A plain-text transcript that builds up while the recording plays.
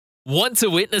Want to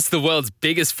witness the world's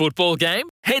biggest football game?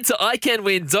 Head to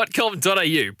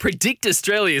iCanWin.com.au, predict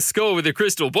Australia's score with a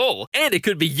crystal ball, and it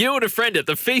could be you and a friend at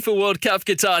the FIFA World Cup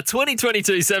Qatar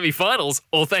 2022 semi-finals,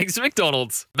 all thanks to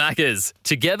McDonald's. Maccas,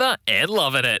 together and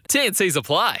loving it. TNCs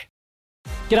apply.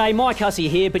 G'day, Mike Hussey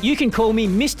here, but you can call me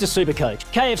Mr. Supercoach.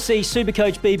 KFC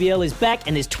Supercoach BBL is back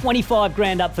and there's 25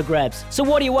 grand up for grabs. So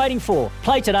what are you waiting for?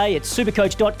 Play today at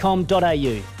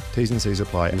supercoach.com.au. T's and C's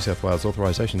apply. New South Wales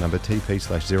authorisation number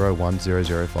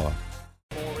TP/01005.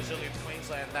 More resilient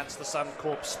Queensland, that's the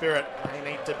Suncorp spirit. They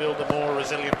need to build a more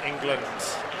resilient England.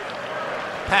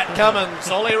 Pat Cummins,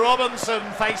 Ollie Robinson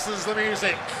faces the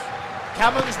music.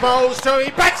 Cummins bowls too,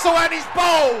 he backs away and he's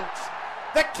bowled.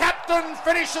 The captain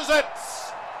finishes it.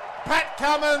 Pat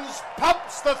Cummins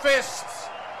pumps the fist.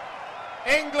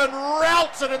 England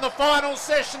routed in the final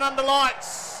session under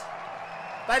lights.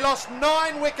 They lost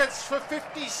 9 wickets for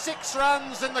 56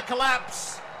 runs in the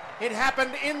collapse. It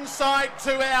happened inside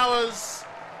 2 hours.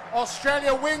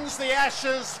 Australia wins the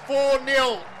Ashes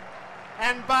 4-0.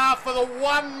 And bar for the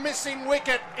one missing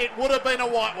wicket, it would have been a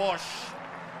whitewash.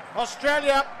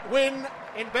 Australia win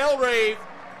in Bellerive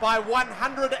by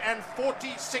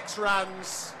 146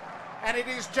 runs. And it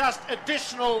is just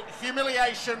additional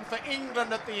humiliation for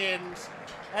England at the end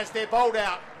as they're bowled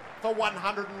out for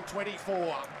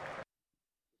 124.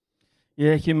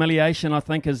 Yeah, humiliation, I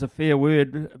think, is a fair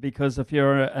word, because if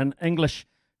you're an English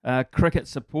cricket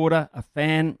supporter, a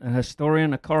fan, a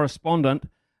historian, a correspondent,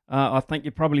 I think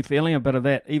you're probably feeling a bit of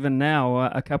that even now,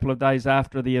 a couple of days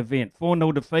after the event.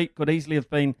 4-0 defeat could easily have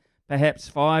been perhaps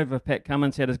 5 if Pat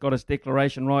Cummins had got his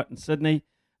declaration right in Sydney.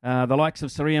 The likes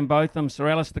of Sir Ian Botham, Sir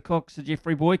Alistair Cook, Sir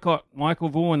Geoffrey Boycott, Michael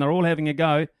Vaughan, they're all having a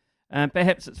go.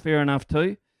 Perhaps it's fair enough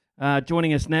too.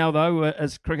 Joining us now, though,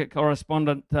 is cricket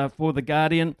correspondent for The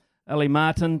Guardian, Ali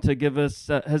Martin, to give us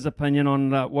his opinion on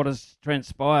what has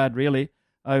transpired, really,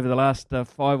 over the last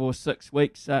 5 or 6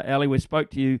 weeks. Ali, we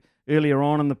spoke to you earlier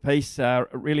on in the piece. It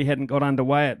really hadn't got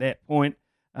underway at that point,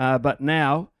 but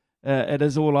now it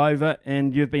is all over,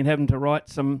 and you've been having to write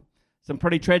some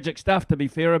pretty tragic stuff, to be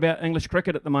fair, about English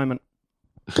cricket at the moment.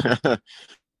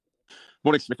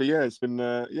 Morning, Smithy. Yeah, it's been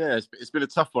it's been a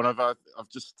tough one. I've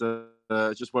just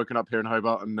woken up here in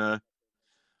Hobart, and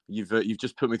you've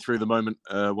just put me through the moment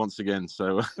once again.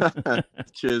 So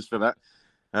cheers for that.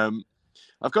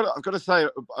 I've got to say,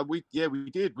 we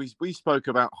did. We spoke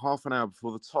about half an hour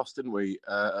before the toss, didn't we?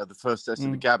 The first test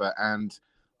in the Gabba, and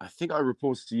I think I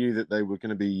reported to you that they were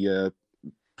going to be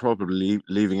probably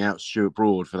leaving out Stuart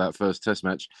Broad for that first test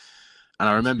match. And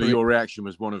I remember your reaction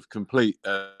was one of complete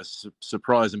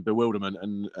surprise and bewilderment,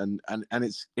 and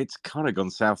it's kind of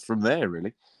gone south from there,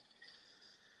 really.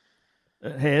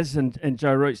 It has, and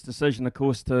Joe Root's decision, of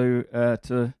course, to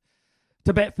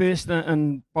bat first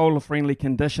in bowler-friendly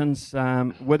conditions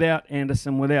without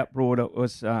Anderson, without Broad, it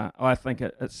was, I think,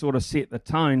 it sort of set the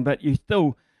tone. But you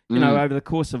still, you know, over the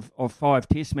course of 5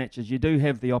 test matches, you do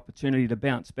have the opportunity to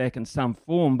bounce back in some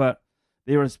form, but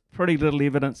there is pretty little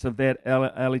evidence of that,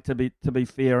 Ali, to be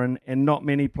fair, and not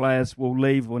many players will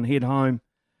leave and head home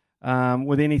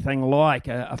with anything like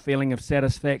a feeling of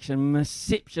satisfaction.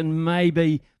 Exception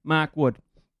maybe Mark Wood.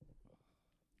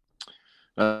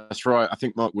 That's right. I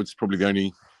think Mark Wood's probably the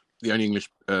only English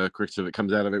cricketer that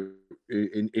comes out of it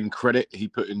in credit. He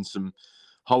put in some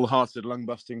wholehearted,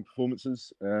 lung-busting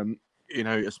performances.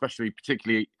 Especially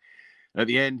particularly at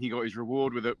the end, he got his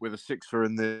reward with a sixer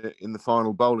in the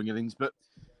final bowling innings. But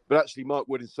actually, Mark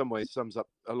Wood in some ways sums up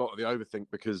a lot of the overthink,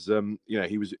 because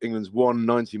he was England's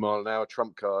 190-mile-an-hour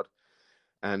trump card,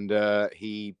 and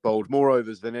he bowled more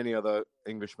overs than any other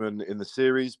Englishman in the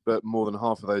series. But more than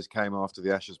half of those came after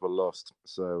the Ashes were lost.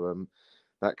 So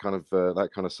that kind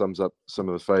of sums up some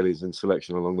of the failures in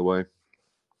selection along the way.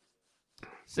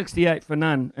 68 for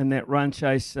none in that run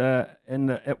chase. At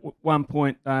one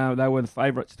point, they were the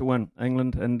favourites to win,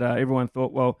 England, and everyone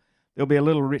thought, well, there'll be a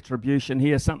little retribution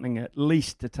here, something at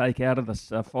least to take out of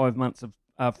this 5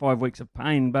 weeks of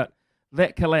pain. But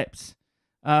that collapse,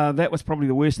 that was probably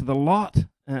the worst of the lot.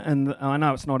 And I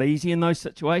know it's not easy in those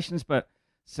situations, but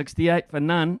 68 for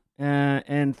none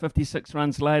and 56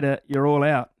 runs later, you're all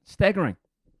out. Staggering.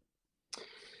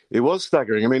 It was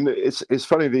staggering. I mean, it's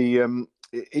funny.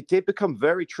 It did become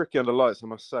very tricky under lights, I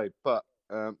must say, but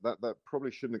that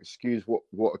probably shouldn't excuse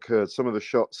what occurred. Some of the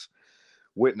shots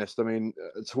witnessed, I mean,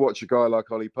 to watch a guy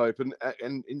like Ollie Pope, and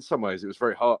in some ways it was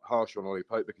very harsh on Ollie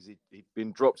Pope, because he'd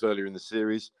been dropped earlier in the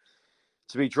series.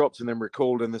 To be dropped and then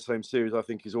recalled in the same series, I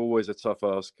think, is always a tough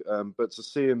ask. But to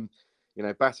see him,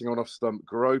 batting on off stump,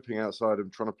 groping outside him,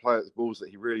 trying to play at the balls that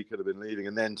he really could have been leaving,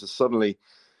 and then to suddenly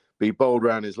be bowled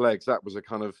around his legs. That was it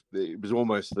was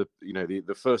almost the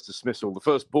first dismissal, the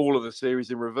first ball of the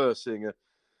series in reverse. Seeing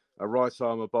a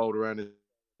right-armer bowled around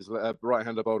his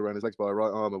right-hander bowled around his legs by a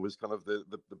right-armer was kind of the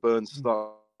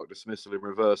Burns-Stark dismissal in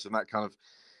reverse, and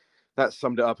that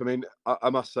summed it up. I mean, I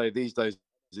must say these days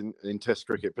in Test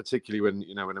cricket, particularly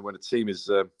when a team is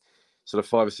sort of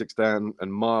 5 or 6 down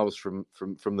and miles from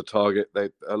the target,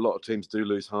 a lot of teams do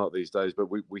lose heart these days. But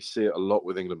we see it a lot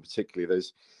with England, particularly.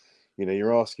 There's,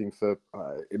 you're asking for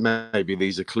maybe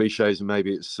these are cliches, and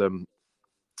maybe it's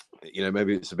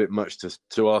maybe it's a bit much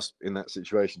to ask in that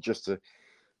situation, just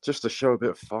to show a bit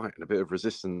of fight and a bit of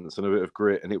resistance and a bit of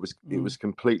grit, and it was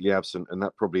completely absent, and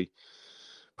that probably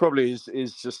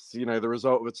is just the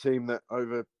result of a team that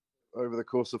over the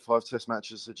course of 5 Test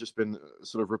matches had just been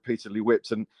sort of repeatedly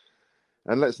whipped.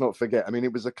 And let's not forget, I mean,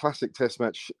 it was a classic Test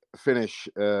match finish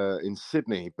in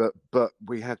Sydney, but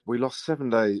we lost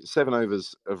 7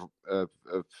 overs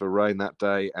for rain that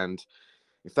day, and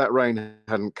if that rain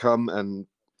hadn't come, and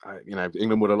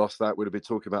England would have lost that, we'd have been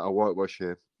talking about a whitewash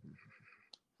here.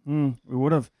 We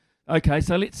would have. Okay,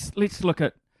 so let's look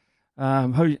at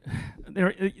who.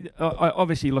 I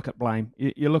obviously look at blame.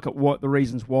 You look at what the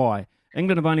reasons why.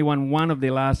 England have only won 1 of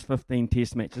their last 15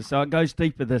 Test matches, so it goes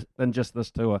deeper than just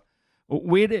this tour.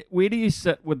 Where do you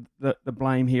sit with the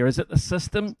blame here? Is it the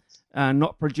system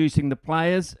not producing the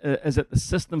players? Is it the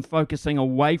system focusing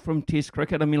away from Test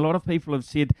cricket? I mean, a lot of people have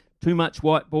said too much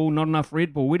white ball, not enough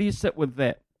red ball. Where do you sit with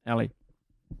that, Ali?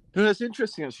 No, that's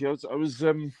interesting, actually.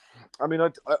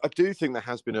 I do think there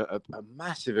has been a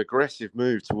massive aggressive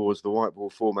move towards the white ball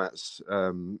formats.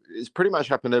 It's pretty much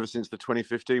happened ever since the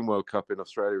 2015 World Cup in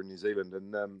Australia and New Zealand.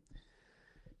 And,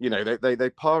 they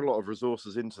piled a lot of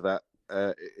resources into that,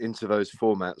 into those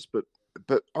formats.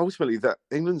 But ultimately, that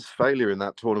England's failure in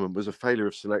that tournament was a failure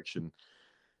of selection.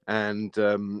 And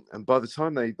by the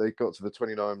time they got to the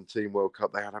 2019 World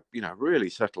Cup, they had a really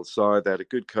settled side. They had a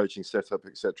good coaching setup,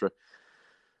 etc.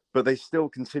 But they still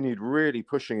continued really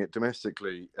pushing it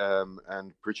domestically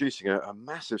and producing a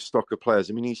massive stock of players.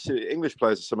 I mean, you see English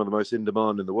players are some of the most in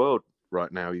demand in the world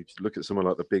right now. You look at someone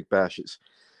like the Big Bash;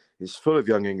 it's full of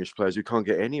young English players who can't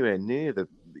get anywhere near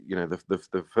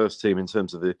the first team in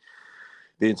terms of the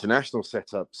international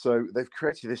setup. So they've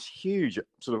created this huge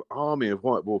sort of army of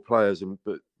white ball players,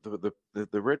 but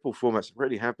the red ball formats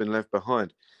really have been left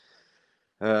behind.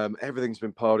 Everything's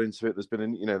been piled into it. There's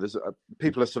been,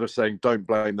 people are sort of saying, don't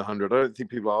blame the 100. I don't think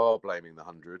people are blaming the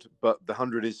 100, but the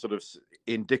 100 is sort of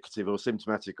indicative or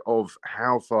symptomatic of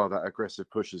how far that aggressive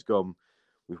push has gone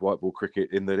with white ball cricket,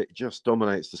 in that it just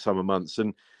dominates the summer months.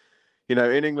 And,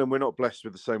 in England, we're not blessed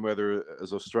with the same weather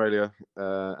as Australia.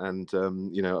 I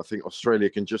think Australia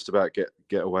can just about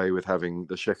get away with having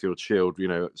the Sheffield Shield,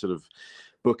 sort of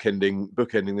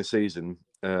bookending the season.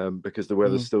 Because the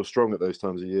weather's still strong at those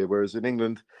times of year, whereas in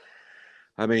England,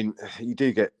 I mean, you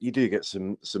do get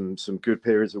some good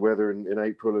periods of weather in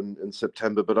April and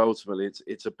September, but ultimately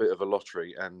it's a bit of a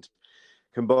lottery. And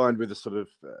combined with the sort of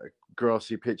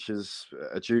grassy pitches,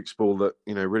 a Duke's ball that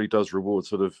really does reward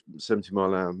sort of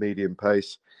 70-mile-an-hour medium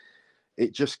pace,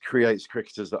 it just creates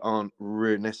cricketers that aren't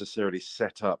really necessarily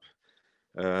set up,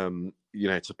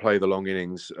 to play the long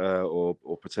innings, or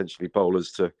potentially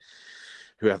bowlers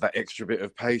who have that extra bit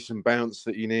of pace and bounce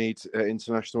that you need at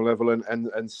international level,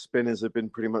 and spinners have been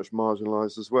pretty much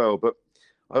marginalised as well. But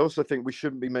I also think we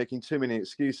shouldn't be making too many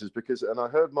excuses, and I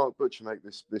heard Mark Butcher make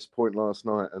this point last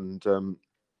night, and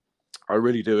I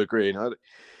really do agree. And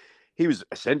he was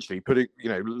essentially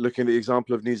looking at the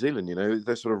example of New Zealand.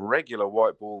 They're sort of regular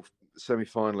white ball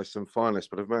semi-finalists and finalists,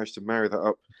 but have managed to marry that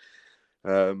up,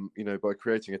 by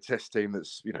creating a Test team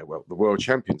that's, the world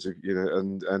champions,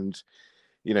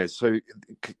 so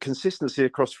consistency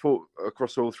across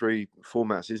all 3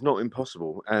 formats is not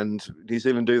impossible, and New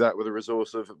Zealand do that with a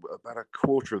resource of about a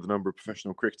quarter of the number of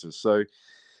professional cricketers. So,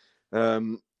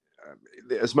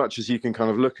 as much as you can kind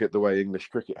of look at the way English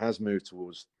cricket has moved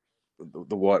towards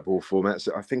the white ball formats,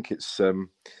 I think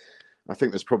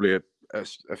there's probably a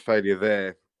failure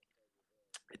there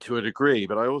to a degree.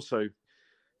 But I also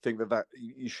think that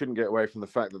you shouldn't get away from the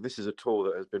fact that this is a tour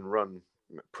that has been run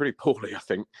pretty poorly, I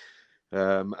think.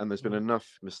 And there's been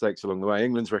enough mistakes along the way.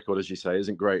 England's record, as you say,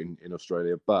 isn't great in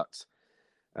Australia, but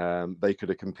they could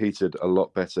have competed a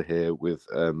lot better here with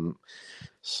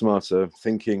smarter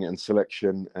thinking and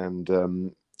selection. And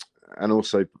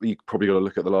also, you probably got to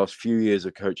look at the last few years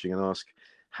of coaching and ask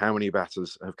how many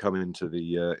batters have come into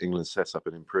the England setup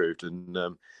and improved. And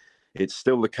it's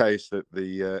still the case that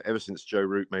ever since Joe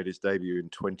Root made his debut in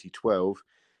 2012,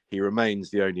 he remains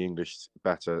the only English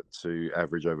batter to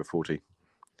average over 40.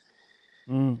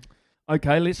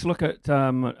 Okay, let's look at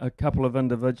a couple of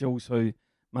individuals who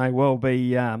may well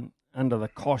be under the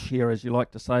cosh here, as you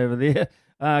like to say over there.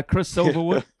 Chris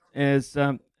Silverwood as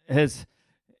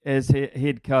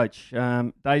head coach.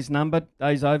 Days numbered,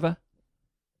 days over.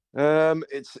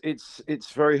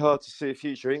 It's very hard to see a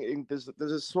future. There's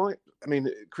a slight. I mean,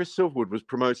 Chris Silverwood was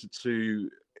promoted to.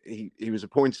 He was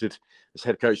appointed as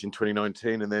head coach in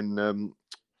 2019, and then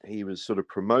he was sort of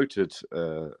promoted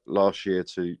last year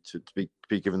to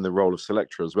be given the role of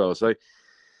selector as well. So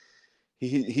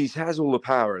he has all the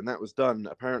power, and that was done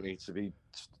apparently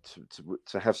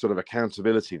to have sort of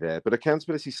accountability there. But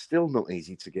accountability is still not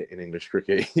easy to get in English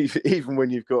cricket, even when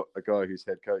you've got a guy who's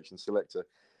head coach and selector.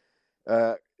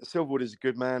 Silverwood is a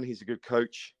good man. He's a good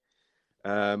coach.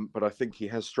 But I think he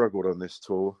has struggled on this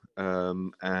tour.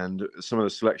 And some of the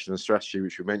selection and strategy,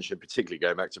 which we mentioned, particularly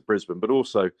going back to Brisbane, but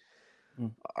also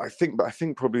I think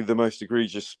probably the most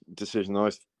egregious decision I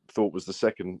thought was the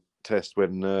second test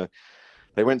when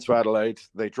they went to Adelaide.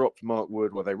 They dropped Mark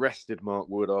Wood. Well, they rested Mark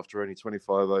Wood after only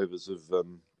 25 overs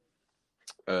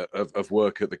of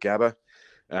work at the Gabba.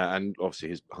 And obviously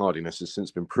his hardiness has since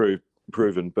been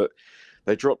proven. But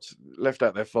they left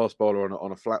out their fast bowler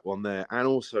on a flat one there, and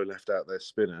also left out their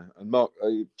spinner. And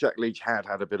Jack Leach had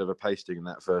a bit of a pasting in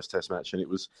that first Test match, and it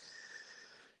was,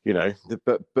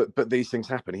 but these things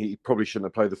happen. He probably shouldn't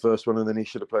have played the first one, and then he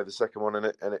should have played the second one,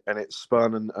 and it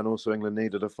spun, and also England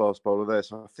needed a fast bowler there.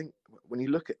 So I think when you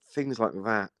look at things like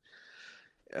that,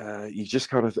 you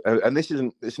just kind of, and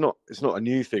it's not a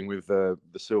new thing with the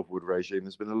Silverwood regime.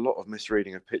 There's been a lot of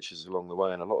misreading of pitches along the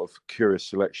way, and a lot of curious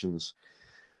selections.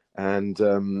 And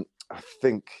I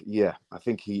think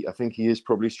he is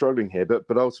probably struggling here,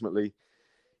 but ultimately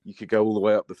you could go all the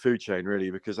way up the food chain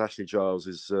really, because Ashley Giles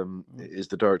is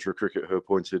the director of cricket who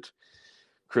appointed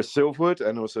Chris Silverwood,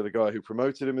 and also the guy who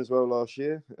promoted him as well last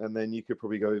year. And then you could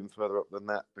probably go even further up than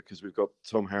that, because we've got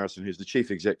Tom Harrison, who's the chief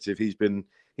executive. He's been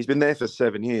there for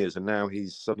 7 years, and now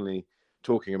he's suddenly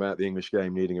talking about the English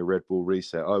game needing a red ball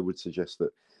reset. I would suggest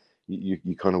that you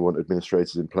kind of want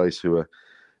administrators in place who are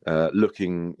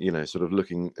looking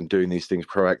and doing these things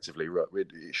proactively.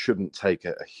 It shouldn't take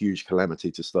a huge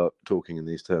calamity to start talking in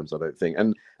these terms, I don't think.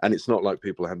 And it's not like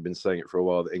people haven't been saying it for a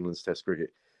while that England's Test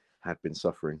cricket had been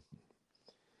suffering.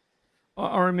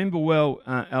 I remember well,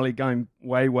 Ali, going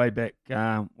way back.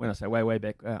 When I say way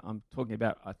back, I'm talking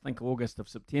about, I think, August of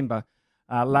September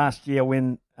last year,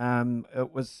 when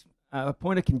it was a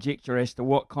point of conjecture as to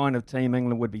what kind of team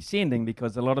England would be sending,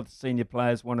 because a lot of the senior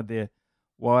players wanted their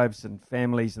wives and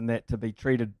families and that to be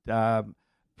treated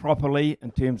properly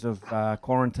in terms of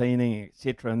quarantining,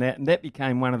 etc. And that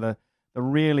became one of the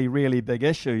really big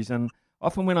issues. And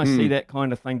often when I see that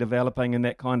kind of thing developing, and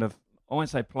that kind of, I won't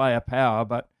say player power,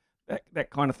 but that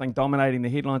kind of thing dominating the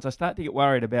headlines, I start to get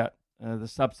worried about the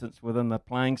substance within the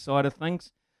playing side of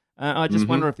things. I just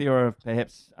wonder if there are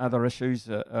perhaps other issues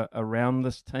around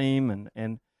this team,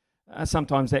 and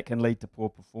sometimes that can lead to poor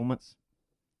performance.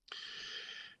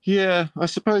 Yeah, I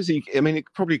suppose it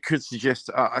probably could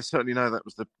suggest. I certainly know that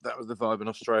was the vibe in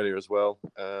Australia as well.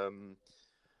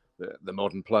 The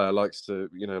modern player likes to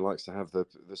have the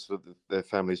sort of their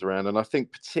families around, and I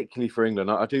think particularly for England,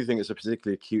 I do think it's a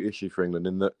particularly acute issue for England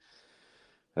in that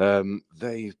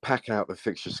they pack out the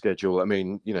fixture schedule. I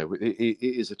mean, it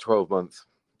is a 12-month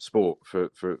sport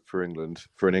for England,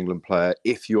 for an England player,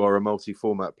 if you are a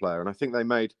multi-format player, and I think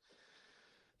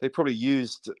they probably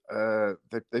used.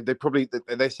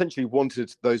 They essentially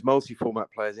wanted those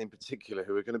multi-format players in particular,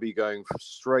 who are going to be going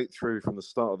straight through from the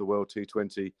start of the World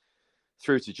T20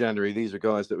 through to January. These are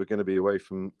guys that were going to be away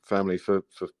from family for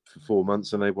 4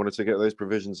 months, and they wanted to get those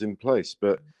provisions in place.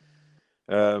 But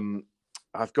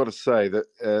I've got to say that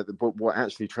what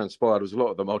actually transpired was a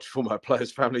lot of the multi-format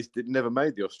players' families never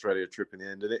made the Australia trip in the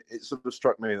end, and it sort of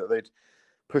struck me that they'd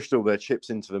pushed all their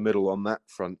chips into the middle on that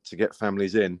front to get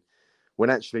families in. When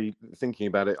actually thinking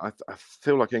about it, I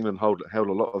feel like England held a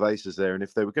lot of aces there, and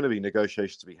if there were going to be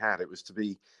negotiations to be had, it was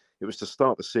to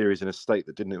start the series in a state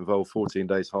that didn't involve 14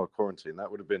 days hard quarantine.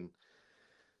 That would have been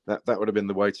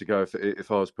the way to go if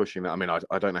I was pushing that. I mean,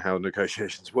 I don't know how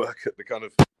negotiations work at the kind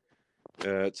of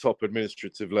top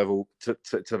administrative level to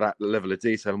that level of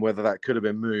detail, and whether that could have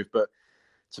been moved, but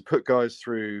to put guys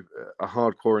through a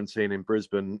hard quarantine in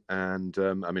Brisbane, and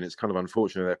it's kind of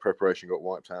unfortunate their preparation got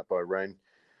wiped out by rain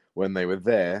when they were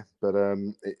there, but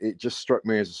it just struck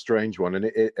me as a strange one,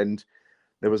 and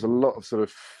there was a lot of sort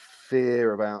of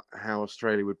fear about how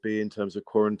Australia would be in terms of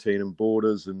quarantine and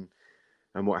borders and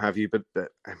what have you. But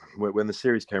when the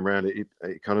series came around, it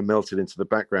kind of melted into the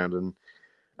background,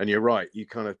 and you're right, you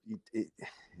kind of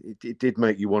it did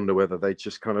make you wonder whether they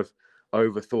just kind of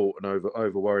overthought and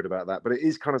over worried about that. But it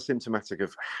is kind of symptomatic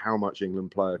of how much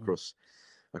England play across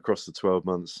the 12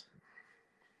 months.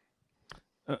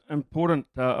 important,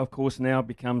 of course, now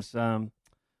becomes the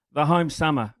home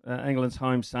summer, England's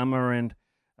home summer, and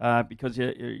because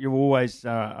you always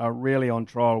are really on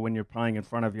trial when you're playing in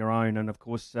front of your own. And, of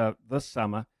course, this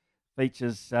summer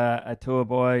features a tour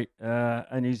by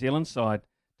a New Zealand side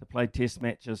to play test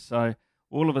matches. So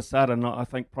all of a sudden, I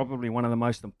think probably one of the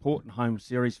most important home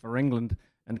series for England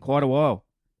in quite a while.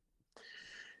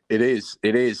 It is,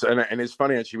 and it's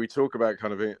funny actually. We talk about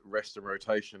kind of rest and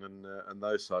rotation and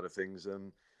those side of things.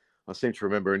 I seem to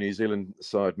remember a New Zealand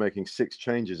side making 6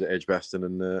 changes at Edgbaston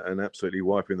and absolutely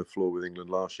wiping the floor with England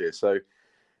last year. So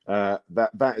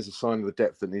that is a sign of the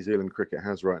depth that New Zealand cricket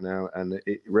has right now, and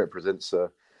it represents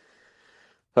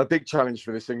a big challenge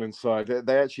for this England side.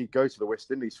 They actually go to the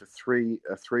West Indies for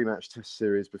a 3-match test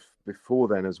series before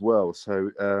then as well.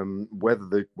 So whether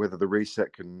the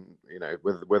reset can,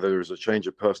 whether there's a change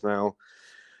of personnel,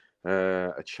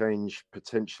 a change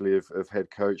potentially of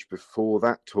head coach before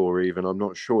that tour, even, I'm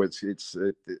not sure. It's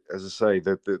as I say,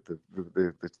 the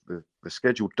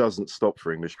schedule doesn't stop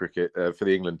for English cricket, for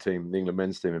the England team, the England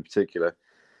men's team in particular.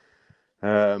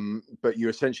 But you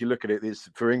essentially look at it,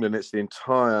 for England, it's the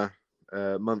entire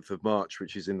month of March,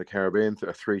 which is in the Caribbean,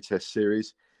 a 3-test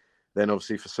series. Then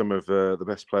obviously for some of the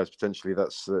best players potentially,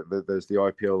 there's the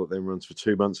IPL that then runs for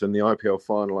 2 months, and the IPL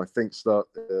final I think is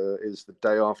the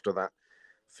day after that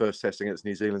first test against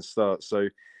New Zealand starts. So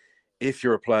if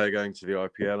you're a player going to the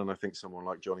IPL, and I think someone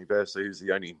like Johnny Bairstow, who's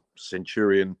the only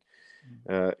centurion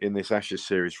in this Ashes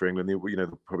series for England,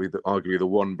 probably arguably the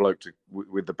one bloke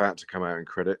with the bat to come out and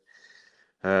credit.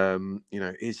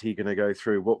 Is he going to go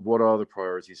through? What are the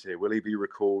priorities here? Will he be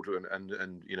recalled and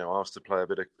asked to play a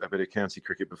bit of county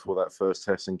cricket before that first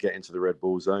test and get into the red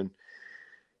ball zone?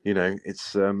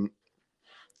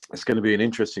 It's going to be an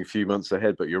interesting few months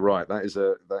ahead. But you're right, that is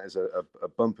a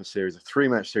bumper series, a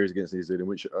 3-match series against New Zealand,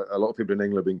 which a lot of people in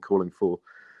England have been calling for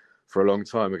a long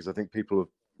time, because I think people have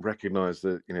recognised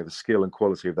the skill and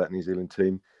quality of that New Zealand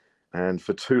team. And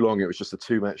for too long, it was just a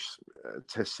 2-match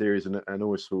test series and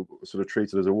always sort of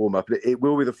treated as a warm-up. It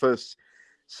will be the first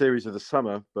series of the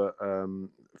summer, but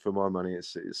for my money,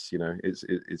 it's going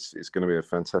to be a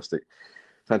fantastic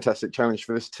challenge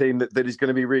for this team that is going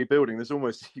to be rebuilding.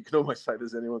 You can almost say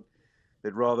there's anyone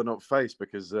they'd rather not face,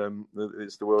 because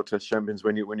it's the World Test Champions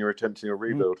when you're attempting a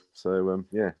rebuild. So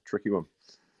tricky one.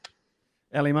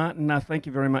 Ali Martin, thank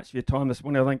you very much for your time this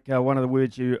morning. I think one of the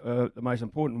words the most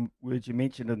important words you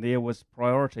mentioned in there was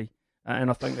priority. And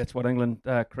I think that's what England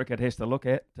cricket has to look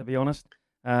at, to be honest.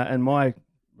 In my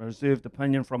reserved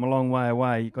opinion, from a long way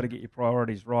away, you've got to get your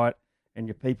priorities right and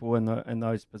your people in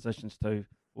those positions to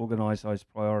organise those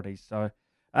priorities. So,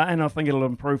 and I think it'll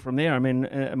improve from there. I mean,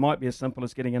 it might be as simple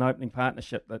as getting an opening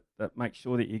partnership that makes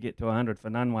sure that you get to 100 for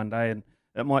none one day, and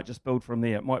it might just build from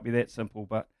there. It might be that simple,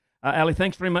 but Ali,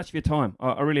 thanks very much for your time.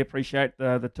 I really appreciate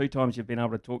the 2 times you've been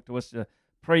able to talk to us,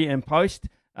 pre and post.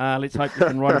 Let's hope you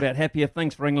can write about happier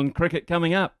things for England cricket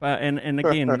coming up. And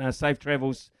again, safe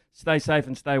travels. Stay safe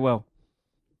and stay well.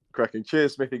 Cracking.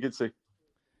 Cheers, Smithy. Good to see you.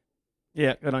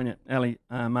 Yeah, good on you. Ali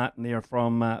Martin there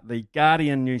from the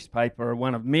Guardian newspaper,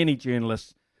 one of many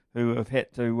journalists who have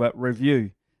had to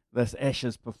review this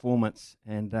Ashes performance,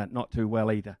 and not too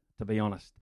well either, to be honest.